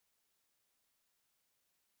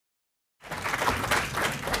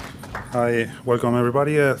Hi, welcome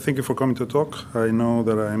everybody. Thank you for coming to talk. I know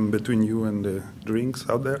that I'm between you and the drinks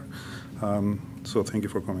out there, so thank you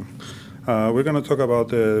for coming. We're going to talk about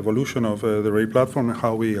the evolution of the Ray platform and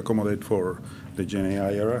how we accommodate for the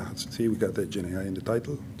GenAI era. As you see, we got the GenAI in the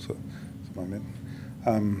title, so it's my name.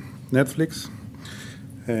 Netflix.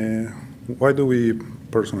 Why do we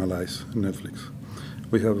personalize Netflix?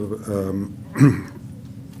 We have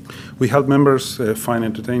we help members find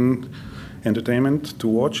entertainment to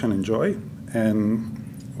watch and enjoy, and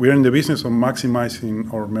we're in the business of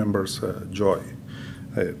maximizing our members' joy.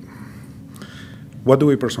 What do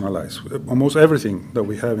we personalize? Almost everything that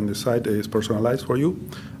we have in the site is personalized for you,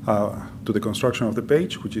 to the construction of the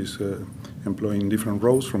page, which is employing different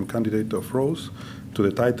rows from candidate of rows, to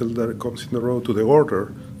the title that comes in the row, to the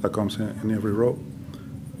order that comes in every row.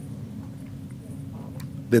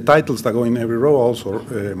 The titles that go in every row also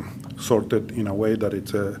sorted in a way that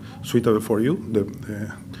it's suitable for you.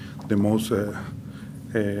 The most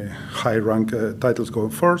high-rank titles go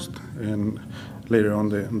first, and later on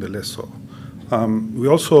the less so. We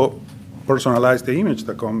also personalize the image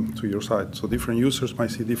that comes to your site, so different users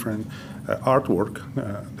might see different artwork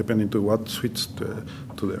depending to what suits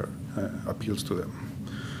to their appeals to them.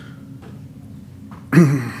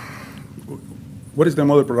 What is the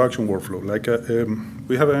model production workflow? Like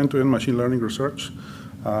we have an end-to-end machine learning research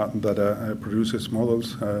that produces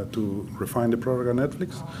models to refine the product at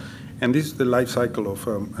Netflix. And this is the life cycle of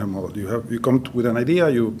a model. You come with an idea,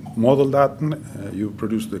 you model that, you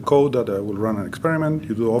produce the code that will run an experiment,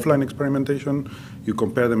 you do offline experimentation, you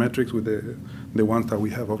compare the metrics with the ones that we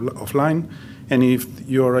have offline. And if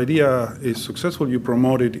your idea is successful, you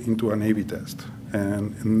promote it into an A/B test.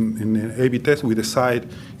 And in the A/B test, we decide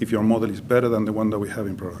if your model is better than the one that we have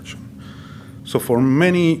in production. So for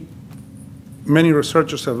many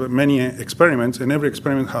researchers have many experiments, and every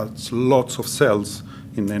experiment has lots of cells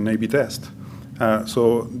in an A/B test.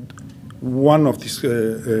 So one of these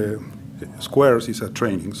squares is a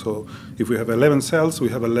training. So if we have 11 cells, we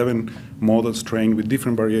have 11 models trained with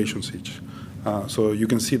different variations each. So you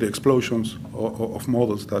can see the explosions of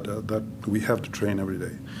models that we have to train every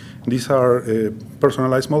day. These are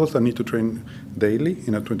personalized models that need to train daily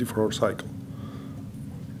in a 24-hour cycle.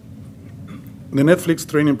 The Netflix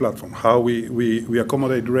training platform, how we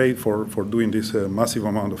accommodate Ray for doing this massive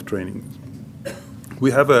amount of training.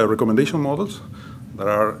 We have recommendation models that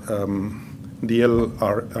are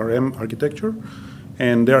DLRM architecture,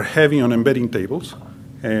 and they're heavy on embedding tables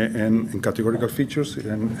and categorical features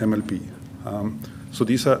and MLP. So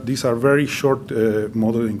these are very short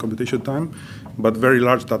modeling computation time, but very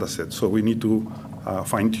large data sets. So we need to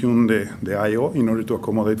fine-tune the I/O in order to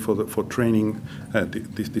accommodate for training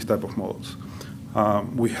this type of models.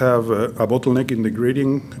 We have a bottleneck in the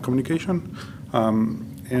grading communication,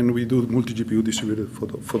 and we do multi-GPU distributed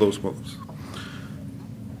for those models.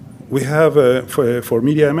 We have, for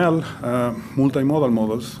media ML, multimodal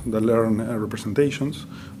models that learn representations.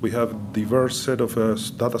 We have diverse set of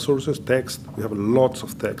data sources, text. We have lots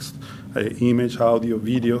of text, image, audio,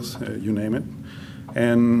 videos, you name it.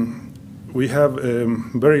 And we have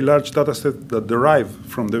very large data set that derive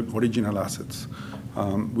from the original assets.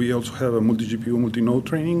 We also have a multi-GPU, multi-node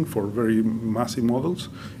training for very massive models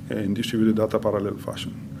in distributed data parallel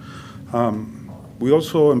fashion. We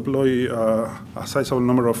also employ a sizable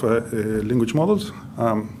number of language models.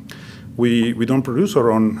 We don't produce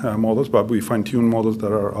our own models, but we fine-tune models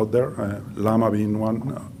that are out there, Llama being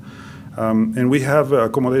one. And we have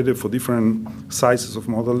accommodated for different sizes of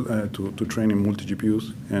model to train in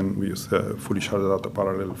multi-GPUs, and we use fully sharded data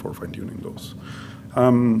parallel for fine-tuning those.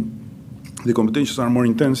 The computations are more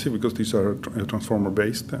intensive because these are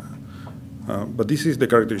transformer-based, but this is the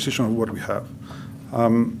characterization of what we have.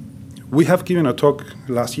 We have given a talk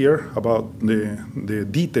last year about the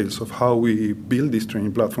details of how we build this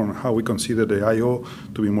training platform, how we consider the I/O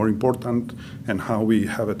to be more important, and how we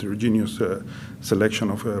have a heterogeneous selection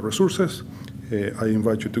of resources. I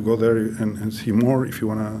invite you to go there and see more if you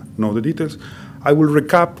want to know the details. I will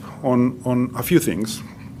recap on a few things.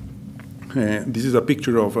 This is a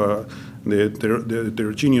picture of the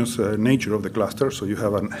heterogeneous nature of the cluster. So you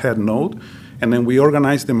have a head node, and then we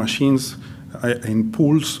organize the machines in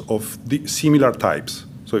pools of similar types.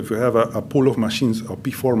 So if you have a pool of machines, or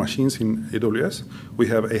P4 machines in AWS, we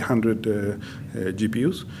have 800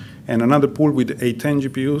 GPUs, and another pool with 810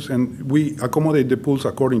 GPUs, and we accommodate the pools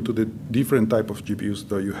according to the different type of GPUs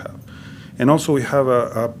that you have. And also we have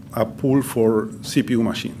a pool for CPU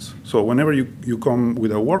machines. So whenever you come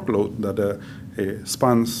with a workload that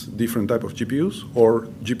spans different type of GPUs or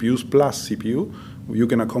GPUs plus CPU, you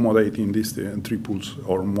can accommodate in these three pools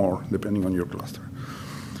or more, depending on your cluster.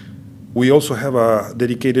 We also have a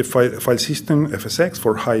dedicated file system, FSX,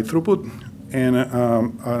 for high throughput, and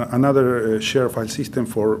another shared file system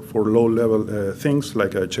for low-level things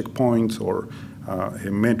like checkpoints or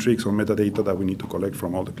metrics or metadata that we need to collect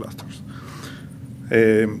from all the clusters.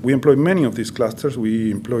 We employ many of these clusters.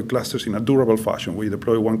 We employ clusters in a durable fashion. We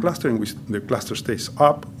deploy one cluster, and the cluster stays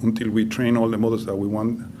up until we train all the models that we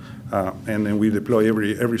want, and then we deploy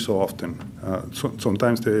every so often.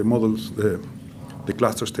 Sometimes the models, the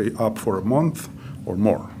clusters stay up for a month or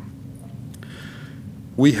more.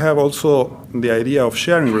 We have also the idea of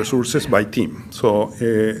sharing resources by team. So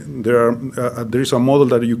there is a model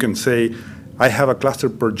that you can say, I have a cluster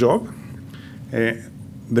per job.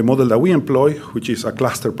 The model that we employ, which is a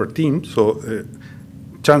cluster per team, so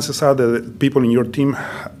chances are that people in your team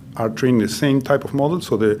are training the same type of model,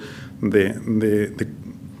 so the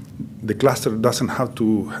cluster doesn't have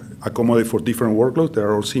to accommodate for different workloads. They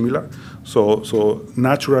are all similar. So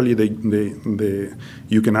naturally,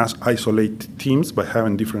 you can isolate teams by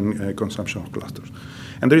having different consumption of clusters.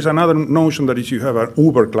 And there is another notion that if you have an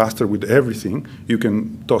Uber cluster with everything, you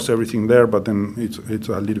can toss everything there, but then it's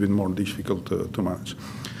a little bit more difficult to manage.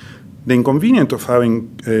 The inconvenience of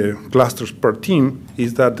having clusters per team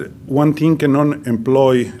is that one team cannot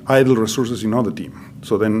employ idle resources in other team.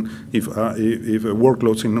 So then if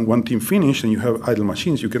workloads in one team finish and you have idle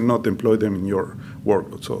machines, you cannot employ them in your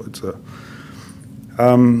workload. So it's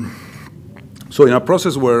so in a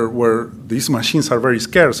process where these machines are very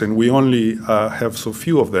scarce and we only have so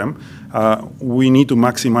few of them, we need to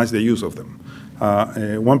maximize the use of them.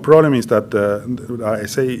 One problem is that I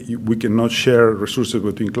say we cannot share resources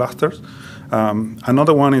between clusters.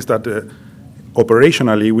 Another one is that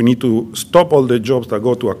operationally, we need to stop all the jobs that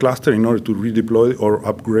go to a cluster in order to redeploy or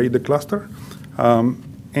upgrade the cluster.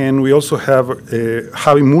 And we also have,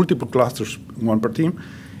 having multiple clusters, one per team,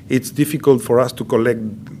 it's difficult for us to collect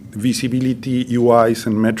visibility, UIs,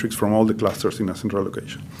 and metrics from all the clusters in a central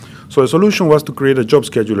location. So the solution was to create a job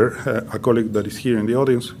scheduler. A colleague that is here in the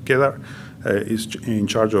audience, Kedar, is in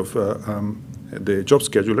charge of the job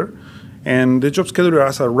scheduler. And the job scheduler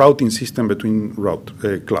has a routing system between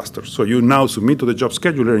clusters. So you now submit to the job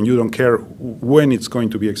scheduler, and you don't care when it's going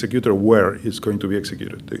to be executed or where it's going to be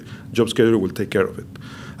executed. The job scheduler will take care of it.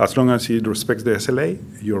 As long as it respects the SLA,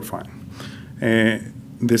 you're fine.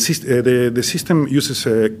 The system uses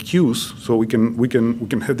queues, so we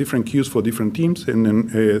can have different queues for different teams, and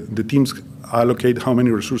then the teams allocate how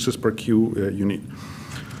many resources per queue you need.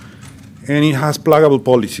 And it has pluggable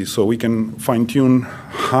policies, so we can fine-tune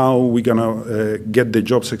how we're going to get the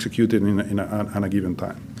jobs executed in a given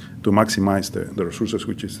time to maximize the resources,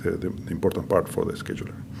 which is the important part for the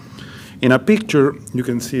scheduler. In a picture, you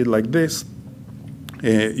can see it like this.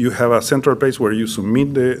 You have a central place where you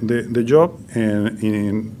submit the job,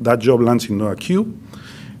 and that job lands in a queue.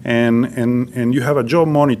 And you have a job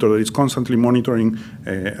monitor that is constantly monitoring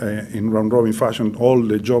in round-robin fashion all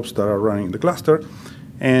the jobs that are running in the cluster.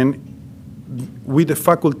 And with the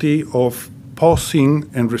faculty of pausing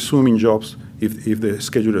and resuming jobs if the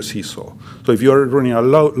scheduler sees so. So if you're running a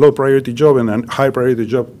low priority job and a high priority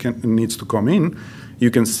job needs to come in,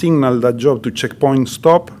 you can signal that job to checkpoint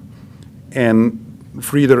stop and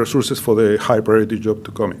free the resources for the high priority job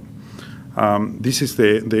to come in. This is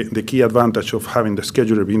the key advantage of having the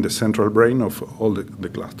scheduler being the central brain of all the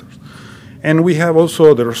clusters. And we have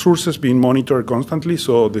also the resources being monitored constantly,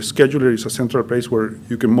 so the scheduler is a central place where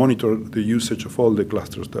you can monitor the usage of all the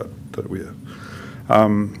clusters that we have.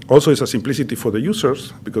 Also, it's a simplicity for the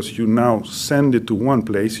users, because you now send it to one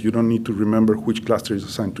place. You don't need to remember which cluster is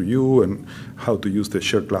assigned to you and how to use the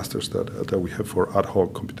shared clusters that we have for ad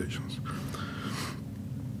hoc computations.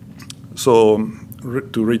 So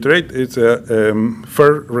to reiterate, it's a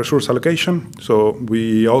fair resource allocation. So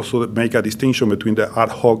we also make a distinction between the ad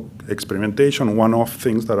hoc experimentation, one-off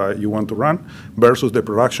things that you want to run, versus the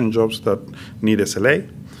production jobs that need SLA.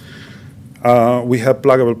 We have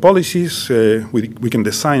pluggable policies. We can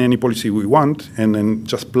design any policy we want and then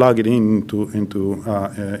just plug it into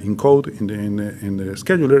code in the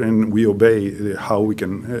scheduler, and we obey how we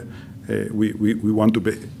can we want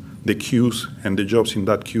the queues and the jobs in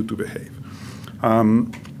that queue to behave.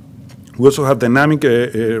 We also have dynamic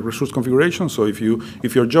resource configuration. So if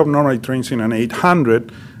your job normally trains in an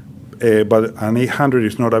 800, but an 800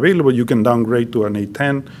 is not available, you can downgrade to an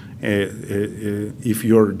 810 if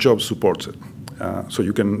your job supports it. So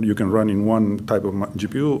you can run in one type of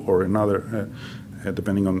GPU or another,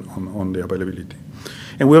 depending on the availability.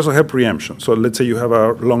 And we also have preemption. So let's say you have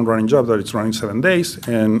a long-running job that is running 7 days,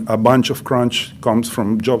 and a bunch of crunch comes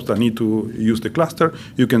from jobs that need to use the cluster.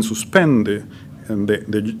 You can suspend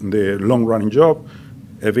the long-running job,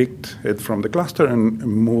 evict it from the cluster and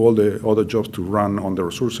move all the other jobs to run on the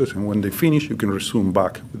resources. And when they finish, you can resume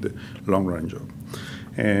back with the long-running job.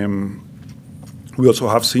 We also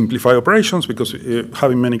have simplified operations because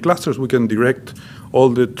having many clusters, we can direct all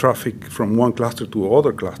the traffic from one cluster to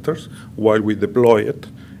other clusters while we deploy it.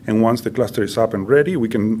 And once the cluster is up and ready, we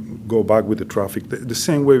can go back with the traffic. The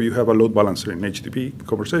same way you have a load balancer in HTTP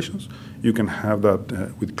conversations, you can have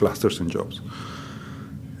that with clusters and jobs.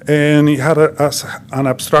 And it had as an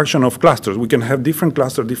abstraction of clusters. We can have different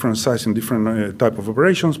clusters, different size, and different type of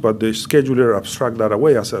operations, but the scheduler abstract that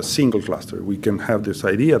away as a single cluster. We can have this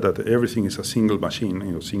idea that everything is a single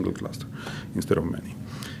machine, single cluster, instead of many.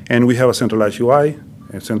 And we have a centralized UI,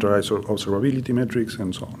 a centralized observability metrics,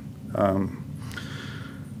 and so on.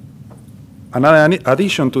 Another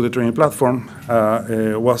addition to the training platform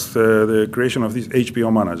was the creation of this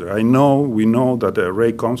HPO manager. We know that the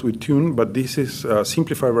Ray comes with Tune, but this is a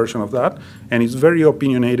simplified version of that, and it's very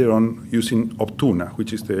opinionated on using Optuna,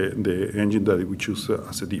 which is the engine that we choose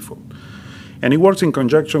as a default. And it works in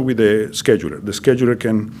conjunction with the scheduler. The scheduler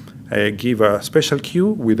can give a special queue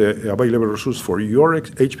with the available resource for your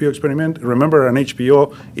HPO experiment. Remember, an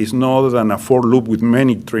HPO is no other than a for loop with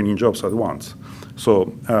many training jobs at once.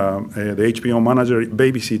 So the HPO manager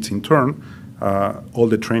babysits in turn all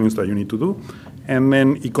the trainings that you need to do. And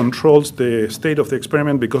then it controls the state of the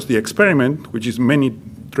experiment because the experiment, which is many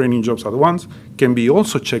training jobs at once, can be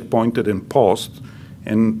also checkpointed and paused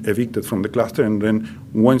and evicted from the cluster. And then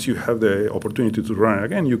once you have the opportunity to run it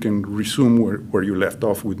again, you can resume where you left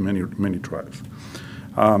off with many trials.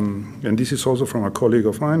 And this is also from a colleague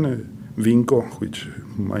of mine, Vinko, which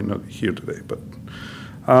might not be here today. But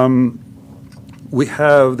we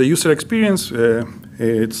have the user experience.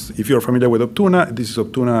 If you're familiar with Optuna, this is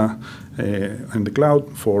Optuna in the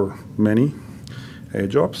cloud for many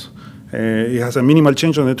jobs. It has a minimal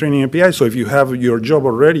change on the training API, so if you have your job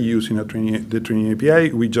already using the training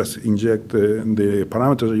API, we just inject the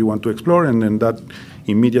parameters that you want to explore, and then that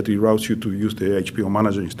immediately routes you to use the HPO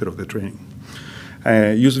manager instead of the training.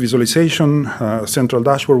 Use visualization, central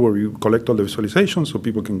dashboard where you collect all the visualizations so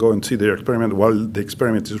people can go and see their experiment. While the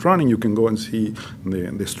experiment is running, you can go and see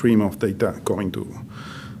the stream of data coming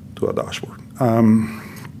to a dashboard.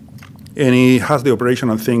 And it has the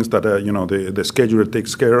operational things that the scheduler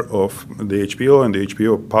takes care of the HPO, and the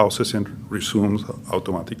HPO pauses and resumes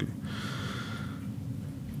automatically.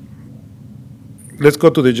 Let's go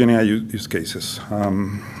to the GenAI use cases.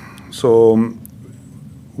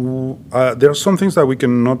 There are some things that we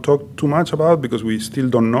cannot talk too much about because we still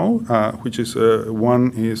don't know, which is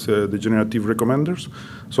one is the generative recommenders.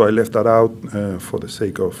 So I left that out for the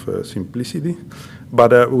sake of simplicity.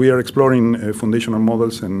 But we are exploring foundational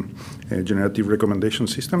models and generative recommendation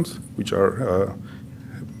systems, which are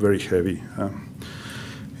very heavy.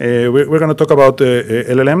 We're going to talk about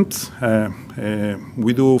LLMs.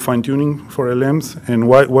 We do fine-tuning for LLMs, and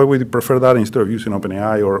why we prefer that instead of using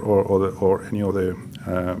OpenAI or any other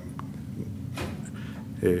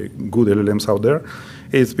good LLMs out there.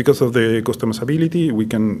 It's because of the customizability. We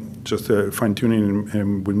can just fine-tune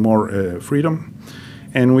it with more freedom.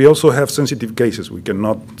 And we also have sensitive cases. We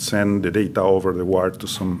cannot send the data over the wire to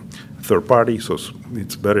some third party, so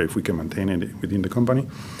it's better if we can maintain it within the company.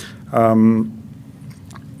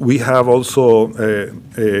 We have also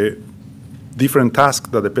different tasks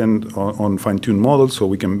that depend on fine-tuned models, so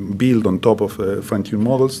we can build on top of fine-tuned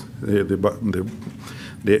models. The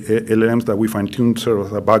LLMs that we fine-tune serve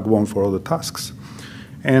as a backbone for other tasks.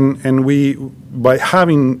 And we, by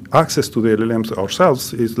having access to the LLMs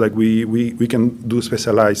ourselves, is like we can do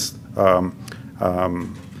specialized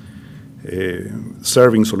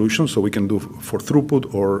serving solutions, so we can do for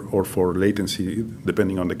throughput or for latency,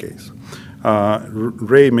 depending on the case.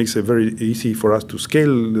 Ray makes it very easy for us to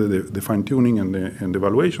scale the fine-tuning and the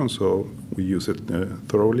evaluation, so we use it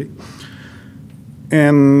thoroughly.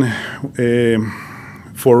 And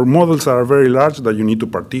for models that are very large that you need to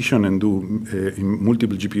partition and do in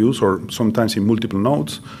multiple GPUs or sometimes in multiple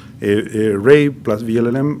nodes, Ray plus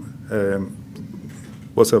VLLM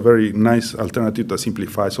was a very nice alternative that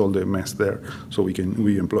simplifies all the mess there, so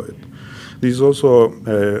we employ it. This is also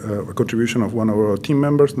a contribution of one of our team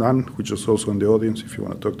members, Dan, which is also in the audience if you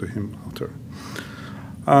want to talk to him after.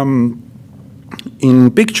 In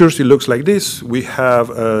pictures, it looks like this. We have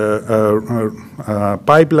a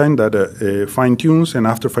pipeline that fine-tunes, and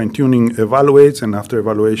after fine-tuning, evaluates, and after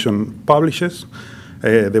evaluation, publishes.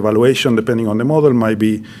 The evaluation, depending on the model, might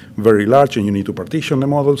be very large, and you need to partition the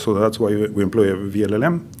model, so that's why we employ a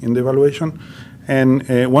VLLM in the evaluation. And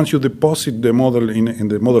once you deposit the model in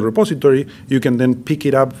the model repository, you can then pick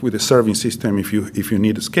it up with a serving system if you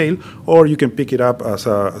need a scale, or you can pick it up as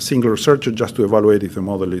a single researcher just to evaluate if the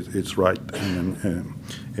model is right and then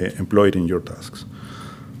employ it in your tasks.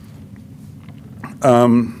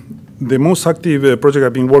 The most active project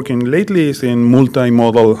I've been working lately is in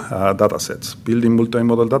multimodal data sets. Building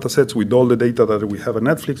multimodal data sets with all the data that we have at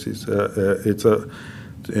Netflix it's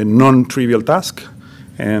a non-trivial task,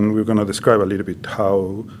 and we're going to describe a little bit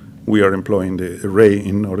how we are employing the array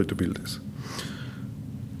in order to build this.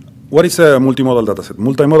 What is a multimodal data set?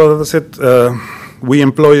 Multimodal data set, we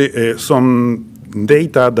employ some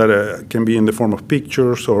data that can be in the form of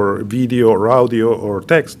pictures or video or audio or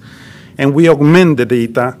text, and we augment the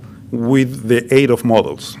data with the aid of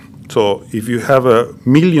models. So if you have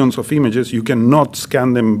millions of images, you cannot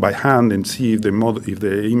scan them by hand and see if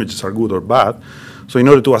the images are good or bad. So in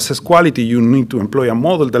order to assess quality, you need to employ a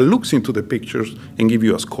model that looks into the pictures and give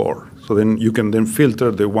you a score. So then you can then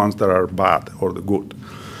filter the ones that are bad or the good.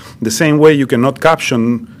 The same way you cannot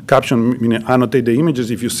caption meaning annotate the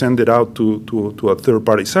images. If you send it out to a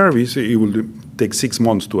third-party service, it will take 6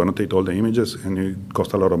 months to annotate all the images, and it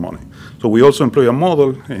costs a lot of money. So we also employ a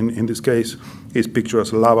model, in this case, is pictured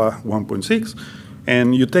as Lava 1.6.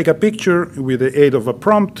 And you take a picture with the aid of a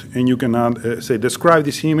prompt, and you can say, describe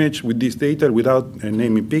this image with this data without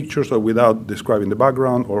naming pictures or without describing the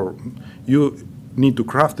background, or you need to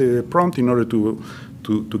craft the prompt in order to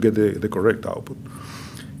get the correct output.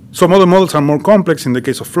 Some other models are more complex. In the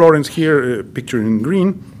case of Florence here, pictured in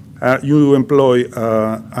green, you employ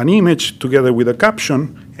an image together with a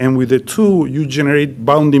caption, and with the two, you generate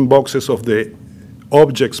bounding boxes of the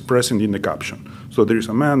objects present in the caption. So there is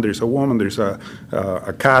a man, there is a woman, there is a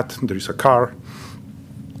cat, there is a car.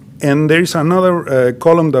 And there is another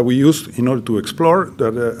column that we use in order to explore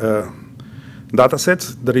that data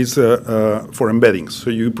sets that is for embeddings. So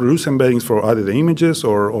you produce embeddings for either the images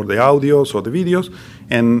or the audios or the videos,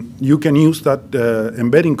 and you can use that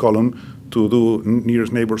embedding column to do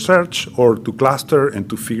nearest neighbor search or to cluster and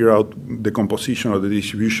to figure out the composition or the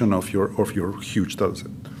distribution of your huge data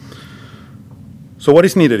set. So what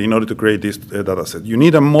is needed in order to create this data set? You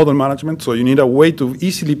need a model management, so you need a way to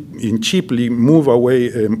easily and cheaply move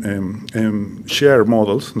away and share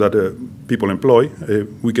models that people employ.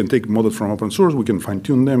 We can take models from open source, we can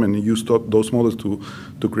fine-tune them and use those models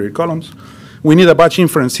to create columns. We need a batch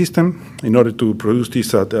inference system in order to produce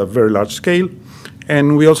this at a very large scale.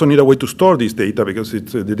 And we also need a way to store this data because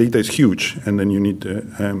the data is huge, and then you need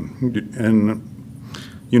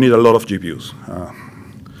a lot of GPUs.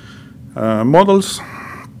 Models.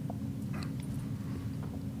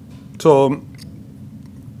 So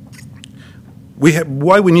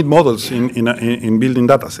why we need models in building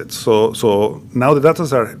data sets. So now the data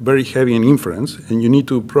sets are very heavy in inference, and you need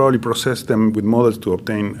to probably process them with models to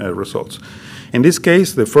obtain results. In this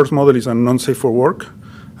case, the first model is a non-safe for work.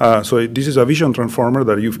 So this is a vision transformer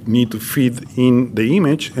that you need to feed in the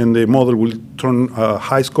image, and the model will turn a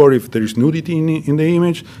high score if there is nudity in the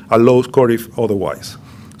image, a low score if otherwise.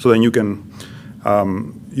 So then you can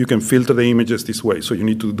filter the images this way. So you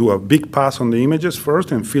need to do a big pass on the images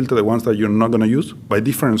first and filter the ones that you're not going to use by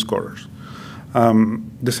different scorers.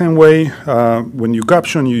 The same way, when you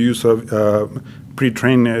caption, you use a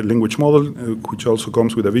pre-trained language model, which also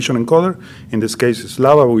comes with a vision encoder. In this case, it's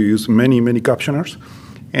Lava. We use many captioners.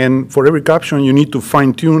 And for every caption, you need to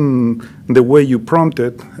fine-tune the way you prompt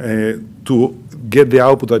it to get the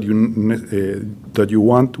output that you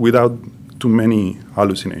want without too many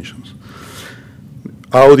hallucinations.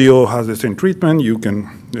 Audio has the same treatment. You can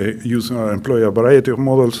employ a variety of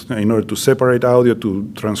models in order to separate audio,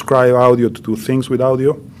 to transcribe audio, to do things with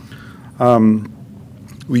audio.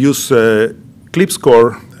 We use clip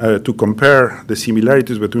score to compare the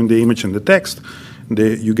similarities between the image and the text.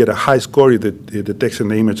 You get a high score if the text and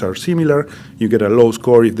the image are similar. You get a low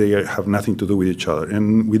score if they have nothing to do with each other.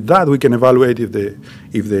 And with that, we can evaluate if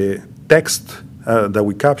the text that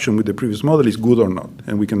we caption with the previous model is good or not.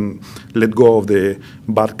 And we can let go of the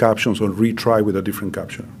bad captions or retry with a different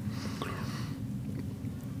caption.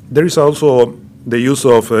 There is also the use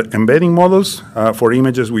of embedding models. For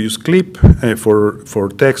images, we use clip. For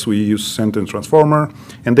text, we use sentence transformer.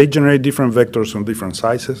 And they generate different vectors on different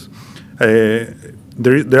sizes.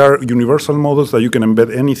 There are universal models that you can embed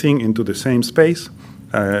anything into the same space.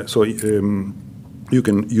 So you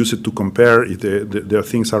can use it to compare if the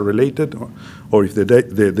things are related, or if the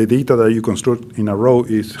data that you construct in a row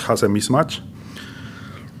has a mismatch.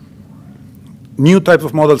 New type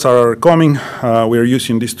of models are coming. We are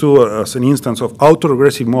using these two as an instance of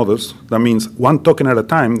autoregressive models. That means one token at a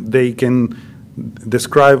time, they can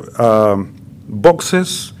describe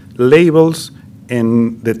boxes, labels,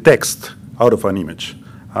 and the text out of an image.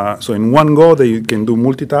 So in one go, they can do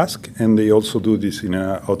multitask, and they also do this in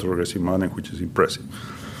an autoregressive manner, which is impressive.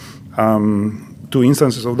 Two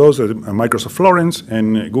instances of those are Microsoft Florence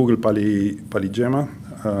and Google Polygema.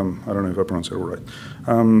 I don't know if I pronounced it right.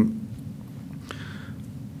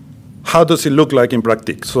 How does it look like in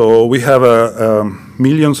practice? So we have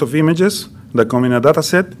millions of images that come in a data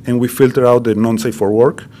set, and we filter out the non-safe for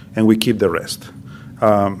work, and we keep the rest.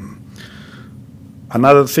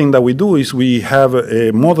 Another thing that we do is we have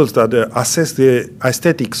models that assess the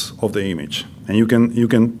aesthetics of the image. And you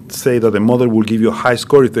can say that the model will give you a high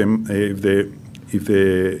score if the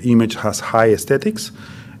image has high aesthetics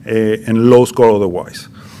and low score otherwise.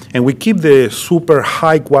 And we keep the super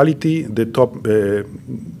high quality, the top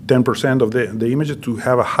 10% of the images, to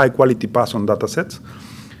have a high quality pass on data sets.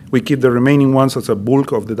 We keep the remaining ones as a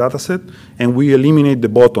bulk of the data set, and we eliminate the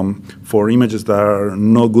bottom for images that are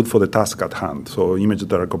not good for the task at hand. So images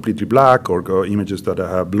that are completely black, or images that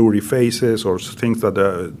have blurry faces, or things that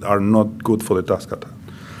are not good for the task at hand.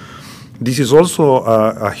 This is also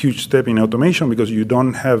a huge step in automation, because you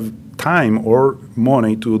don't have time or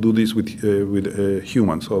money to do this with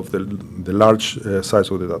humans of the large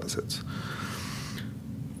size of the data sets.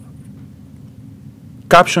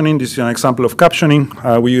 Captioning, this is an example of captioning.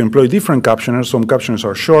 We employ different captioners. Some captioners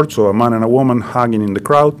are short, so a man and a woman hugging in the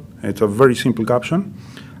crowd. It's a very simple caption.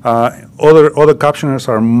 Other captioners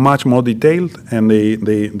are much more detailed, and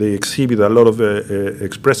they exhibit a lot of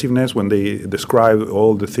expressiveness when they describe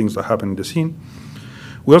all the things that happen in the scene.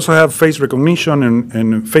 We also have face recognition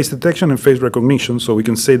and face detection and face recognition, so we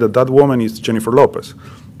can say that that woman is Jennifer Lopez.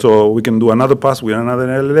 So we can do another pass with another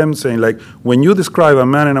LLM saying, like, when you describe a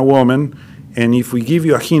man and a woman, and if we give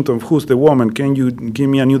you a hint of who's the woman, can you give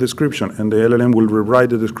me a new description? And the LLM will rewrite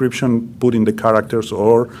the description, put in the characters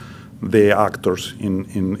or the actors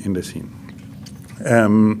in the scene.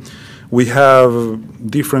 We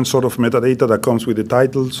have different sort of metadata that comes with the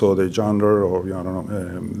title, so the genre, or I don't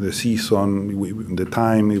know, the season, the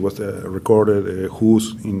time it was recorded,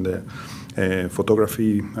 who's in the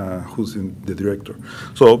photography, who's in the director.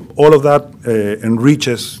 So all of that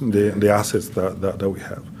enriches the assets that we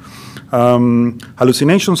have.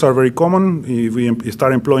 Hallucinations are very common. If we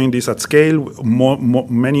start employing this at scale,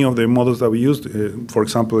 many of the models that we used, for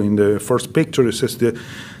example, in the first picture, it says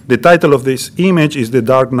the title of this image is The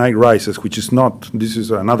Dark Knight Rises, which is not. This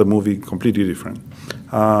is another movie completely different.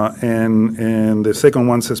 And the second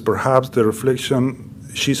one says, perhaps the reflection,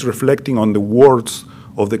 she's reflecting on the words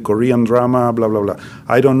of the Korean drama, blah, blah, blah.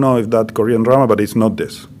 I don't know if that Korean drama, but it's not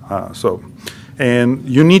this. And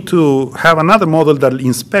you need to have another model that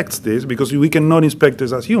inspects this, because we cannot inspect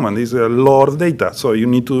this as human. It's a lot of data. So you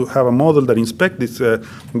need to have a model that inspects this, the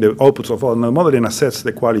outputs of another model, and assess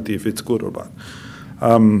the quality, if it's good or bad.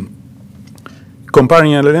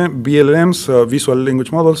 Comparing VLMs, visual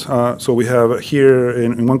language models. So we have here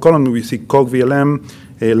in one column, we see Cog VLM,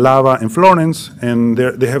 Lava, and Florence, and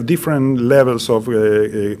they have different levels of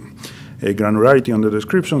granularity on the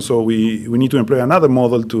description. So we need to employ another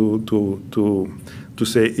model to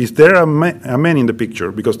say, is there a man in the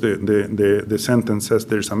picture? Because the sentence says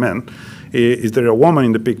there's a man. Is there a woman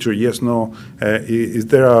in the picture? Yes, no. Is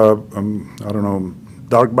there a, I don't know,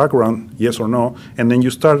 dark background? Yes or no. And then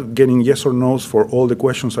you start getting yes or no's for all the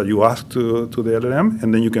questions that you ask to the LLM,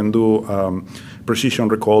 and then you can do precision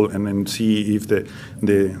recall and then see if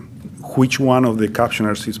which one of the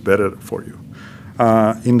captioners is better for you.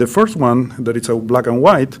 In the first one, that it's a black and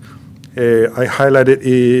white, I highlighted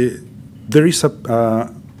there is a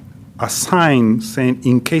sign saying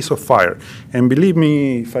in case of fire. And believe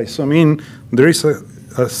me, if I zoom in, there is a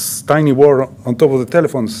tiny word on top of the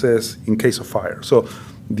telephone that says in case of fire. So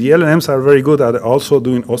the LLMs are very good at also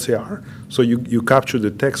doing OCR, so you capture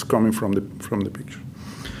the text coming from the picture.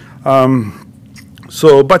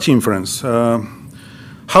 So batch inference.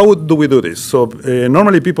 How do we do this? So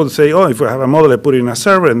normally people say, oh, if I have a model, I put it in a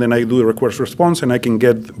server, and then I do a request response, and I can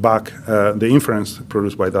get back the inference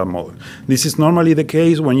produced by that model. This is normally the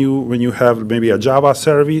case when you have maybe a Java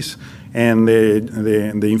service, and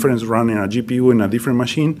the inference running a GPU in a different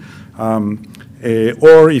machine,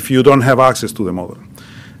 or if you don't have access to the model.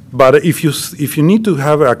 But if you need to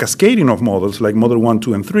have a cascading of models, like model 1,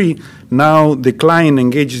 2, and 3, now the client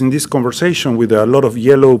engages in this conversation with a lot of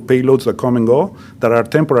yellow payloads that come and go that are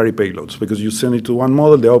temporary payloads, because you send it to one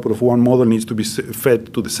model, the output of one model needs to be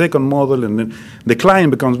fed to the second model, and then the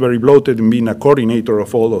client becomes very bloated in being a coordinator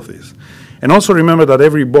of all of this. And also remember that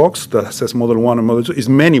every box that says model 1 and model 2 is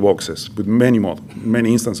many boxes with many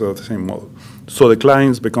instances of the same model. So the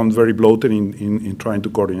clients become very bloated in trying to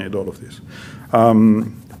coordinate all of this.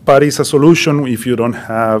 but it's a solution if you don't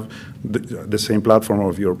have the same platform or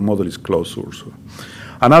if your model is closed source.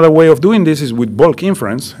 Another way of doing this is with bulk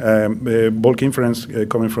inference. Bulk inference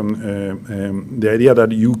coming from the idea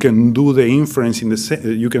that you can do the inference in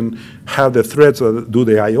the you can have the threads that do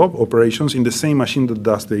the I/O operations in the same machine that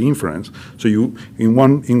does the inference. So you in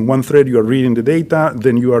one thread you are reading the data,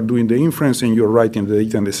 then you are doing the inference, and you are writing the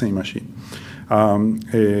data in the same machine.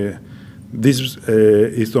 This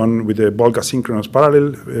is done with the bulk asynchronous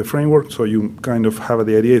parallel framework, so you kind of have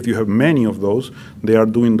the idea if you have many of those, they are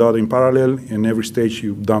doing that in parallel, and every stage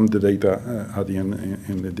you dump the data at the end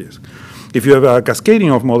in the disk. If you have a cascading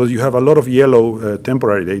of models, you have a lot of yellow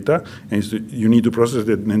temporary data, and you need to process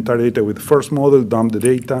the entire data with the first model, dump the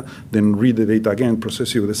data, then read the data again,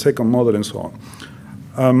 process it with the second model, and so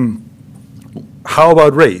on. How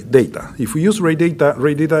about Ray data? If we use Ray data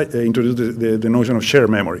introduces the notion of shared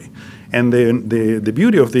memory. And the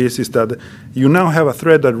beauty of this is that you now have a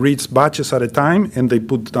thread that reads batches at a time, and they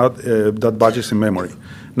put that batches in memory.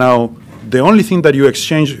 Now, the only thing that you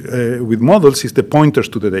exchange with models is the pointers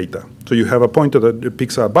to the data. So you have a pointer that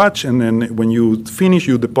picks a batch, and then when you finish,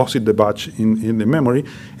 you deposit the batch in the memory,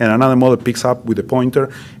 and another model picks up with the pointer,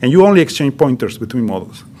 and you only exchange pointers between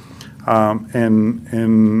models. And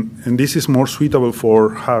this is more suitable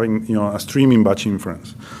for having a streaming batch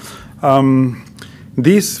inference.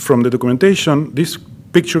 This, from the documentation, this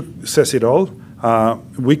picture says it all.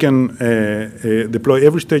 We can deploy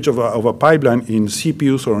every stage of a pipeline in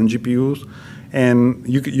CPUs or on GPUs, and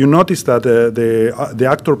you notice that the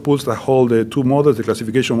actor pools that hold the two models, the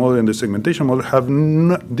classification model and the segmentation model, have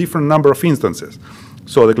different number of instances.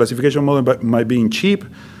 So the classification model might be cheap.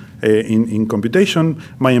 In computation,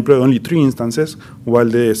 might employ only 3 instances, while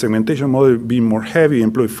the segmentation model being more heavy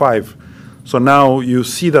employ 5. So now you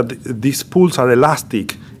see that these pools are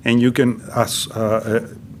elastic, and you can,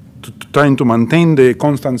 trying to maintain the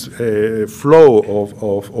constant flow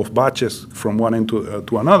of batches from one end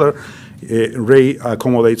to another, Ray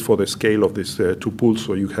accommodates for the scale of these 2 pools,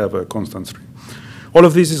 so you have a constant stream. All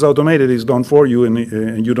of this is automated, it's done for you,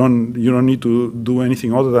 and you don't need to do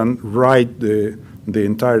anything other than write the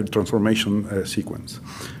entire transformation sequence.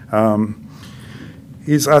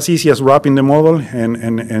 It's as easy as wrapping the model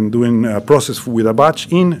and doing a process with a batch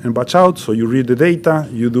in and batch out. So you read the data,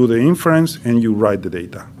 you do the inference, and you write the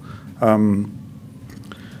data.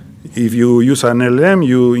 If you use an LLM,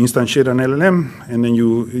 you instantiate an LLM, and then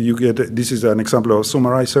you get, this is an example of a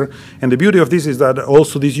summarizer. And the beauty of this is that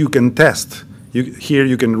also this you can test. Here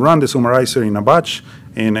you can run the summarizer in a batch,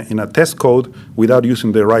 in a test code, without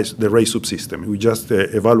using the Ray subsystem. We just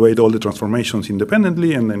evaluate all the transformations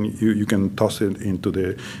independently, and then you can toss it into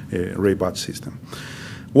the Ray batch system.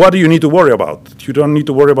 What do you need to worry about? You don't need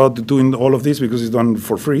to worry about doing all of this because it's done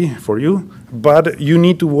for free for you, but you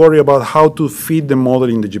need to worry about how to feed the model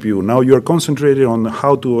in the GPU. Now you're concentrated on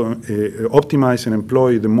how to optimize and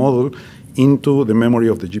employ the model into the memory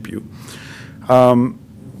of the GPU.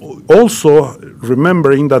 Also,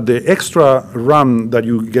 remembering that the extra RAM that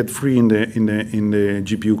you get free in the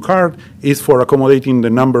GPU card is for accommodating the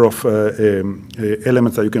number of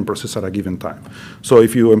elements that you can process at a given time. So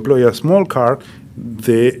if you employ a small card,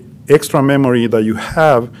 the extra memory that you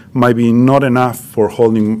have might be not enough for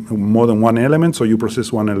holding more than one element, so you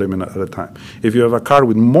process one element at a time. If you have a card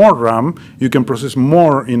with more RAM, you can process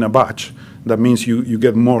more in a batch. That means you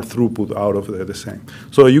get more throughput out of the same.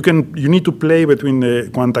 So you need to play between the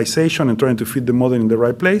quantization and trying to fit the model in the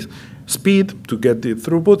right place, speed to get the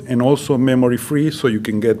throughput, and also memory free so you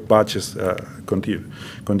can get batches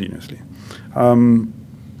continuously.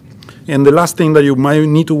 And the last thing that you might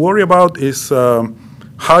need to worry about is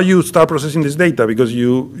how you start processing this data, because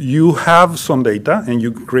you have some data and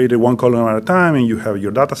you create one column at a time and you have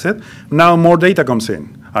your data set. Now more data comes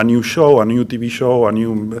in. A new show, a new TV show, a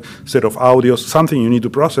new set of audios, something you need to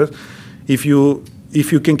process. If you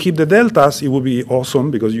can keep the deltas, it will be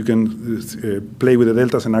awesome because you can play with the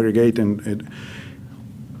deltas and aggregate.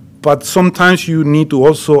 But sometimes you need to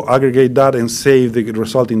also aggregate that and save the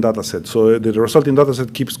resulting data set. So the resulting data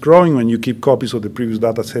set keeps growing when you keep copies of the previous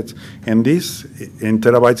data sets. And this, in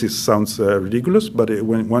terabytes, it sounds ridiculous, but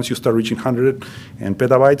once you start reaching 100 and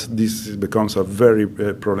petabytes, this becomes a very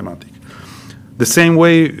problematic. The same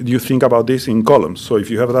way you think about this in columns. So if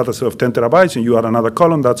you have a data set of 10 terabytes and you add another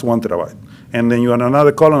column, that's 1 terabyte. And then you add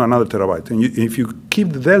another column, another terabyte. And if you keep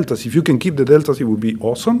the deltas, if you can keep the deltas, it would be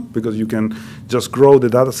awesome because you can just grow the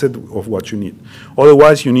data set of what you need.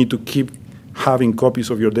 Otherwise, you need to keep having copies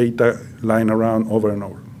of your data lying around over and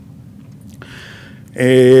over.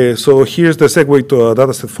 So here's the segue to a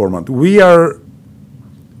data set format. We are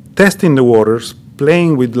testing the waters,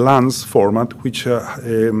 playing with LANS format, which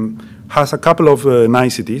has a couple of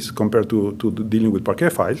niceties compared to dealing with Parquet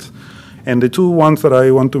files. And the two ones that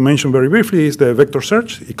I want to mention very briefly is the vector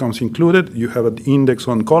search. It comes included. You have an index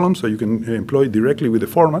on columns, so you can employ it directly with the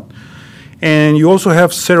format. And you also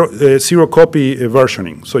have zero copy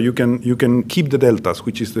versioning, so you can keep the deltas,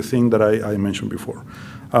 which is the thing that I mentioned before.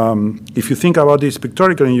 If you think about this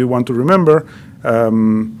pictorially and you want to remember,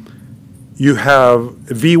 you have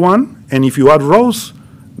V1, and if you add rows,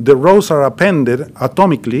 the rows are appended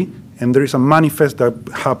atomically, and there is a manifest that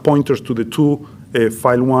have pointers to the two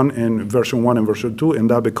file 1 and version 2, and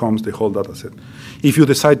that becomes the whole data set. If you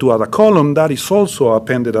decide to add a column, that is also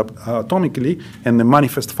appended atomically, and the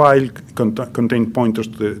manifest file contains pointers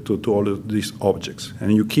to all of these objects.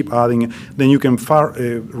 And you keep adding, then you can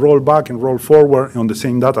roll back and roll forward on the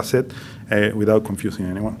same data set without confusing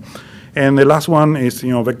anyone. And the last one is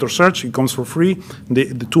vector search. It comes for free.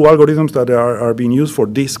 The two algorithms that are being used for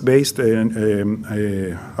disk-based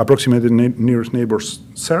approximated nearest neighbors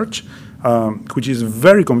search, which is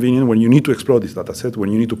very convenient when you need to explore this data set,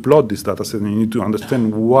 when you need to plot this data set, and you need to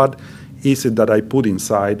understand what is it that I put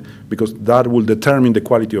inside, because that will determine the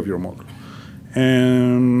quality of your model.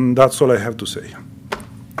 And that's all I have to say.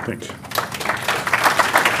 Thank you.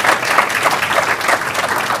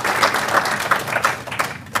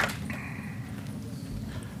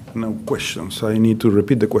 No questions. I need to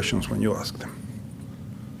repeat the questions when you ask them.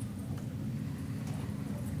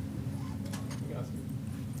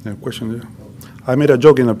 No question there? I made a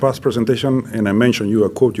joke in a past presentation, and I mentioned you. I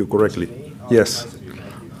quote you correctly. Yes.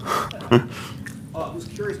 I was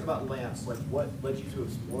curious about lamps. Like, what led you to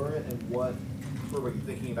explore it, and what were you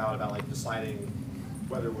thinking about like deciding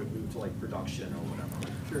whether it would move to like production or whatever?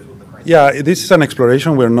 I'm curious what the criteria. Yeah, this is an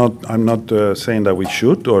exploration. I'm not saying that we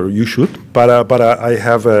should or you should, but I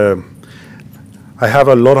have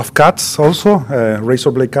a lot of cuts also, razor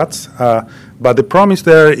blade cuts. But the promise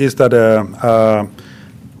there is that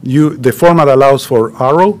the format allows for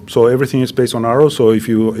arrow, so everything is based on arrow. So if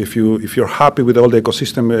you're happy with all the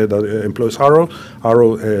ecosystem that employs arrow,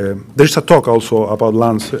 there's a talk also about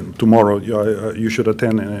lands tomorrow. You should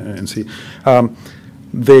attend and see.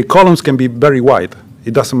 The columns can be very wide.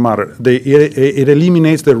 It doesn't matter. It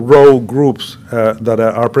eliminates the row groups that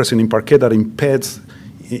are present in Parquet that impedes.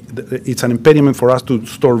 It's an impediment for us to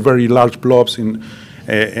store very large blobs in.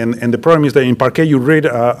 And the problem is that in Parquet you read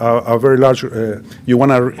a very large, you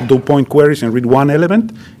want to do point queries and read one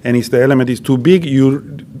element, and if the element is too big, you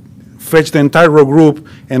fetch the entire row group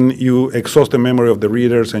and you exhaust the memory of the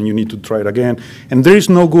readers and you need to try it again. And there is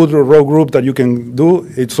no good row group that you can do.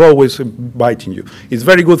 It's always biting you. It's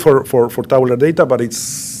very good for tabular data, but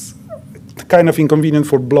it's kind of inconvenient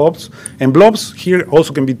for blobs. And blobs here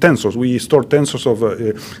also can be tensors. We store tensors of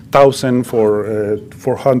 1,000 for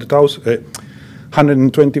 400,000.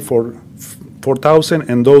 120 for 4,000,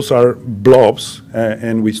 and those are blobs,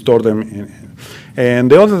 and we store them in.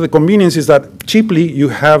 And the convenience is that cheaply you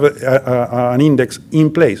have an index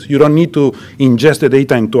in place. You don't need to ingest the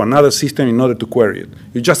data into another system in order to query it.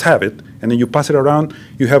 You just have it, and then you pass it around.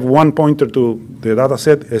 You have one pointer to the data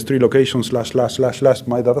set, S3 location /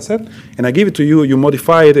 my data set, and I give it to you, you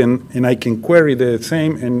modify it, and I can query the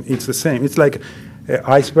same, and it's the same. It's like an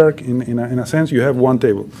iceberg in a sense. You have one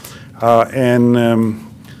table.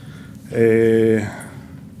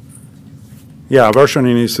 Yeah,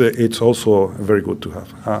 versioning is it's also very good to have.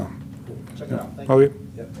 Check it out. Thank okay. you.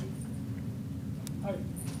 Yep. Hi. I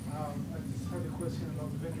just had a question about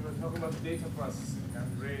when you were talking about data processing and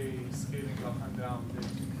ray scaling up and down the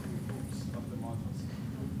groups of the models.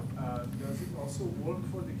 Does it also work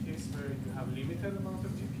for the case where you have limited amount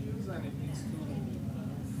of GPUs and it needs to move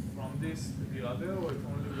from this to the other, or it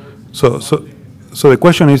only works? So the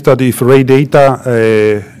question is that if ray data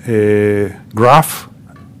graph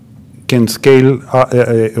can scale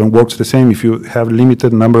and works the same if you have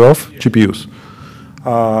limited number of GPUs.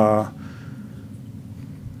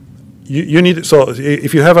 You need, so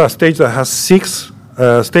if you have a stage that has 6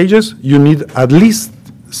 stages, you need at least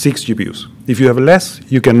 6 GPUs. If you have less,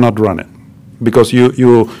 you cannot run it, because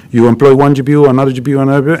you employ one GPU, another GPU,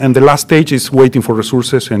 and the last stage is waiting for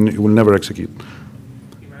resources and it will never execute.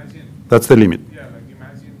 Imagine. That's the limit. Yeah, like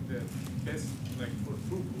imagine the best, like for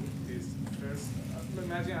throughput is first,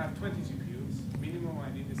 imagine I have 20 GPUs, minimum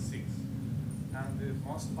I need is 6. And the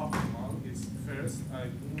most optimal is first I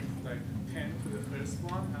move like 10 to the first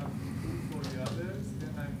one, have 2 for the others,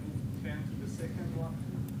 then I move 10 to the second one.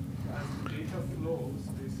 As the data flows,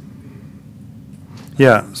 basically.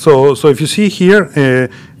 Yeah, so if you see here,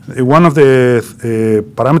 one of the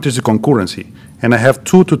parameters is concurrency, and I have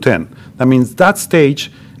 2 to 10. That means that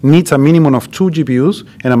stage needs a minimum of 2 GPUs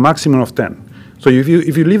and a maximum of 10. So if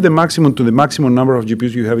you leave the maximum to the maximum number of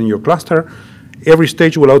GPUs you have in your cluster, every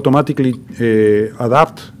stage will automatically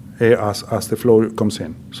adapt as the flow comes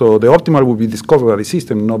in. So the optimal will be discovered by the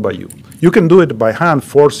system, not by you. You can do it by hand,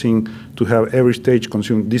 forcing to have every stage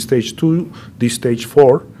consume this stage 2, this stage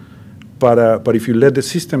 4. But if you let the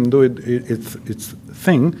system do its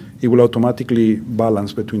thing, it will automatically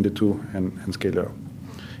balance between the two and scale it up.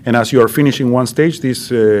 And as you are finishing one stage, this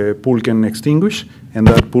pool can extinguish, and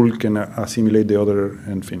that pool can assimilate the other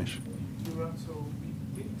and finish. So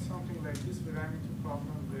we did something like this. We ran into a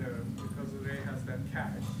problem where, because the array has that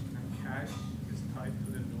cache, and cache is tied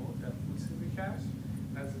to the node that puts in the cache.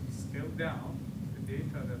 As it scaled down, the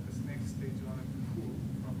data that this next stage wanted to pull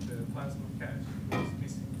from the plasma cache was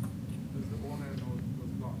missing because the owner node was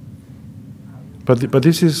gone. But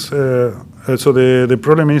this is so the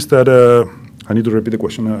problem is that I need to repeat the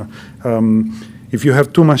question. If you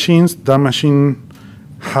have two machines, that machine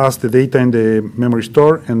has the data in the memory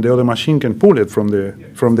store, and the other machine can pull it from the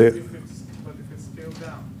But if it's scaled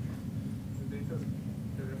down, the data,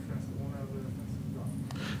 the reference, the owner of the reference is gone.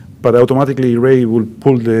 But automatically array will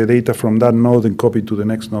pull the data from that node and copy to the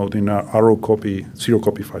next node in a arrow copy, zero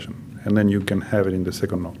copy fashion, and then you can have it in the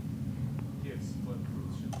second node. Yes, but it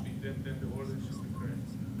should be then the order should be correct.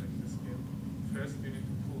 Like the scale. First you need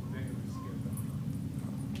to pull, then you will scale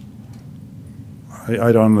down.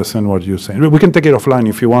 I don't understand what you're saying. We can take it offline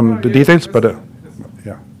if you want the details, but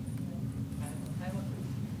yeah.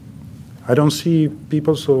 I don't see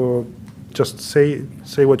people, so just say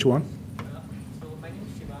what you want. So my name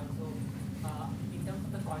is Shivan. So in terms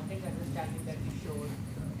of the content understanding that you showed,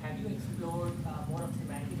 have you explored more of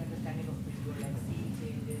semantic understanding of video, like scene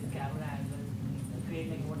changes, camera angles, create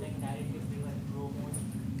like more like narrative driven flow mode,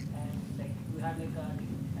 and like do you have like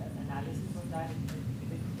an analysis of that?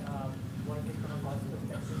 What is it from a cost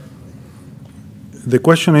perspective? The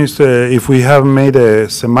question is if we have made a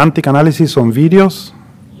semantic analysis on videos.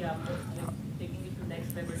 Yeah, but like taking it to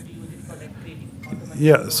next level to use it for like creating automatic.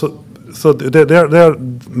 Yeah, so there are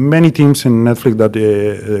many teams in Netflix that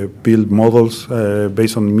build models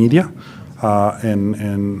based on media,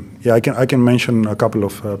 and yeah, I can mention a couple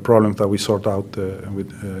of problems that we sort out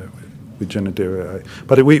with generative AI.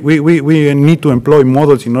 But we need to employ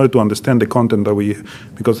models in order to understand the content that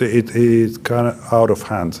because it's kind of out of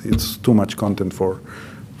hands. It's too much content for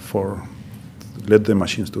let the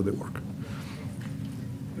machines do the work.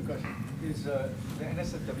 Good question. Is the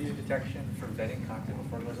NSFW detection for vetting content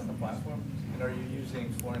before it goes on the platform? And are you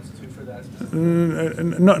using Florence 2 for that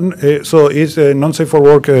specifically? So is non-safe for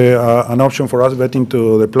work an option for us vetting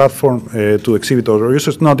to the platform to exhibit other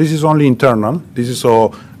users? No, this is only internal. This is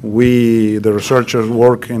so we, the researchers,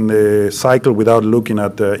 work in the cycle without looking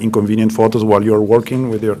at inconvenient photos while you're working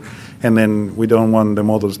with your, and then we don't want the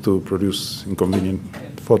models to produce inconvenient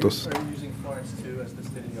photos. Are you using Florence 2 as the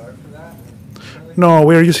state of the art for that? No,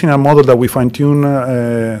 we're using a model that we fine-tune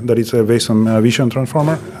that is based on a vision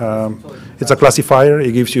transformer. It's a classifier.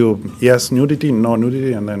 It gives you yes, nudity, no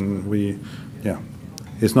nudity, and then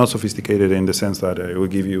it's not sophisticated in the sense that it will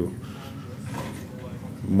give you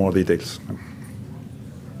more details.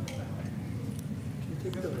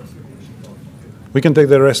 We can take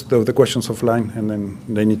the rest of the questions offline, and then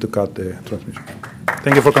they need to cut the transmission.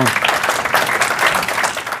 Thank you for coming.